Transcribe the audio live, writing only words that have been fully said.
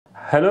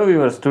Hello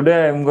viewers,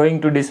 today I am going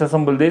to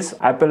disassemble this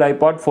Apple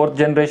iPod 4th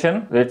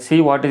generation. Let's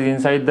see what is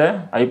inside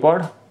the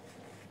iPod.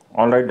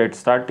 Alright, let's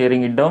start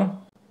tearing it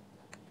down.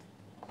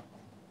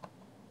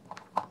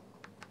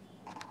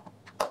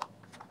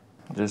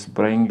 Just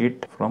prying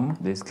it from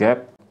this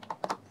gap.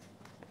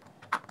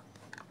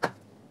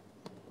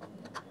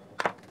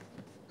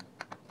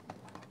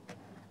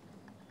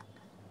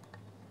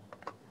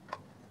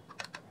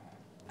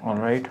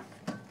 Alright,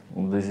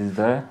 this is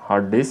the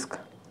hard disk.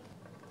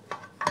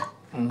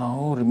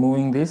 Now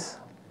removing this.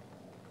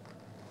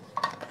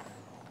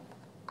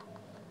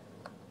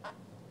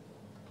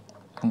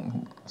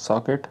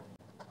 Socket.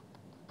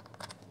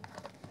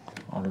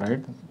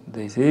 Alright,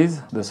 this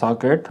is the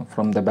socket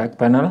from the back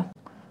panel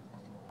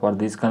for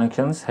these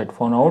connections.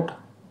 Headphone out,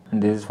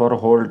 and this is for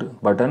hold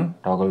button,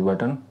 toggle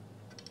button.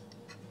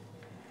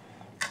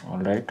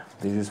 Alright,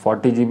 this is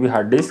 40 GB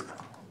hard disk.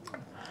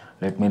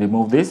 Let me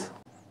remove this.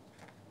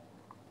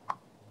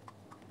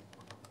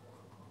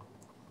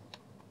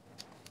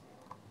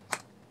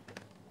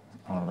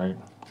 Alright,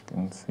 you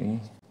can see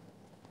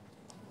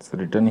it's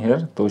written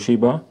here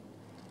Toshiba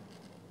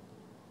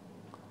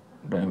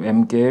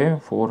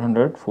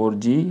MK400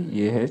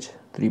 4G AH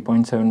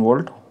 3.7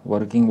 volt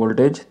working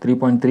voltage,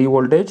 3.3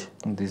 voltage.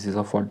 This is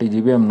a 40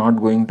 GB. I'm not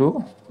going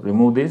to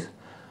remove this.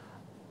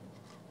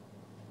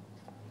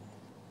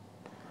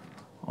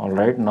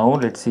 Alright, now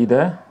let's see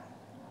the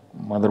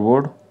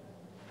motherboard.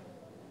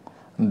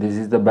 This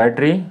is the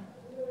battery.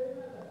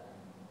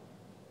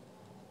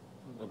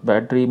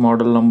 Battery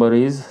model number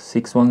is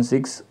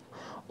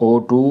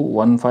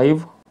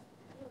 6160215.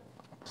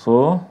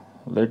 So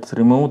let's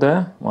remove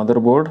the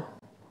motherboard.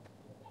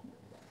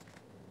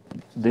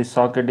 This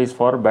socket is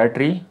for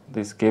battery.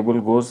 This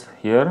cable goes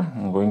here.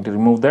 I'm going to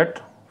remove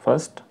that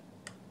first.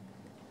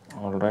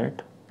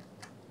 Alright,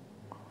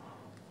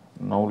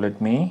 now let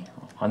me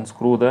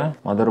unscrew the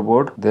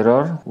motherboard. There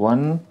are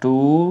 1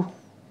 2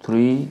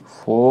 3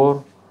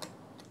 4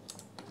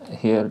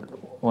 here,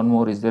 one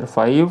more is there,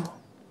 5,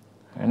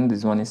 and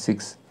this one is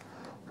 6.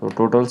 So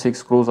total 6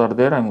 screws are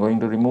there. I'm going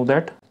to remove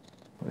that.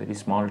 Very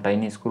small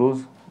tiny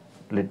screws.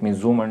 Let me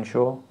zoom and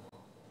show.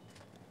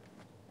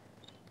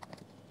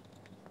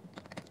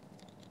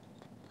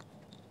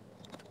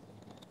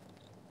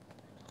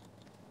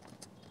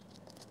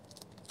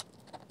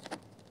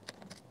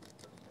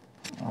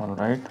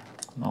 Alright,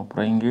 now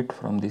prying it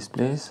from this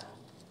place.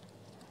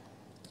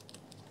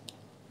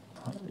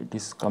 It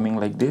is coming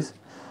like this.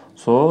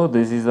 So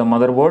this is the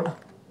motherboard.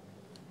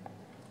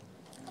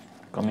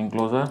 Coming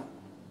closer,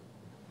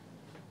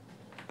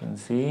 you can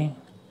see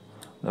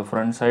the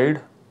front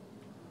side.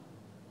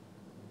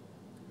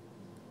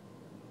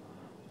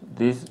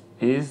 This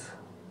is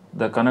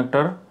the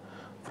connector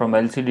from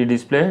LCD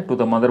display to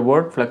the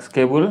motherboard, flex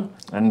cable,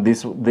 and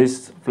this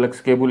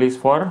flex cable is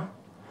for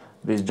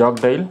this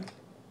jog dial.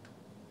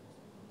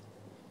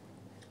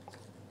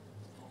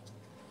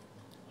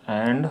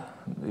 And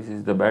this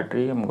is the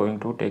battery. I'm going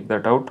to take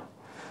that out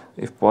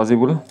if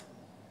possible.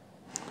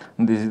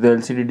 This is the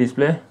LCD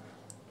display,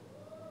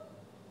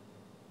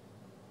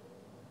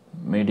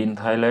 made in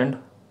Thailand.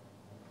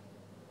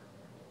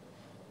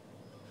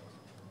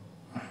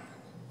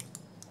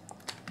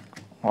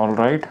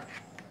 Alright,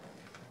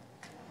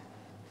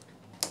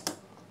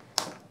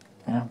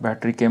 yeah,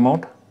 battery came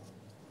out.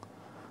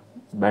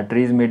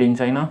 Battery is made in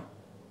China.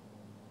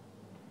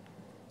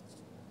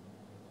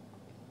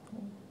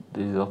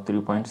 This is of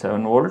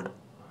 3.7 volt. It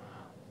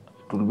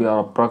will be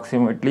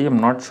approximately, I'm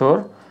not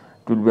sure,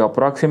 it will be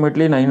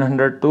approximately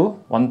 900 to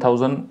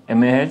 1000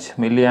 mAh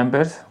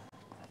milliamperes.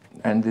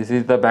 And this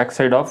is the back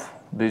side of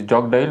this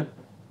jog dial,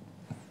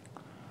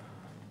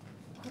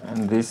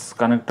 and this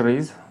connector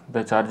is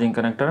the charging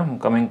connector. I'm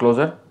coming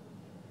closer.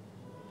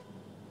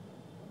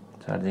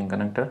 Charging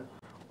connector.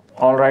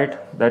 Alright,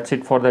 that's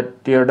it for the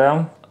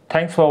teardown.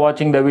 Thanks for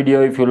watching the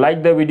video. If you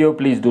like the video,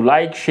 please do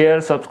like,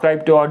 share,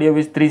 subscribe to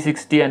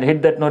AudioWiz360 and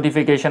hit that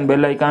notification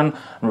bell icon.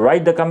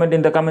 Write the comment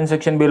in the comment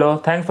section below.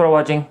 Thanks for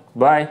watching.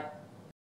 Bye.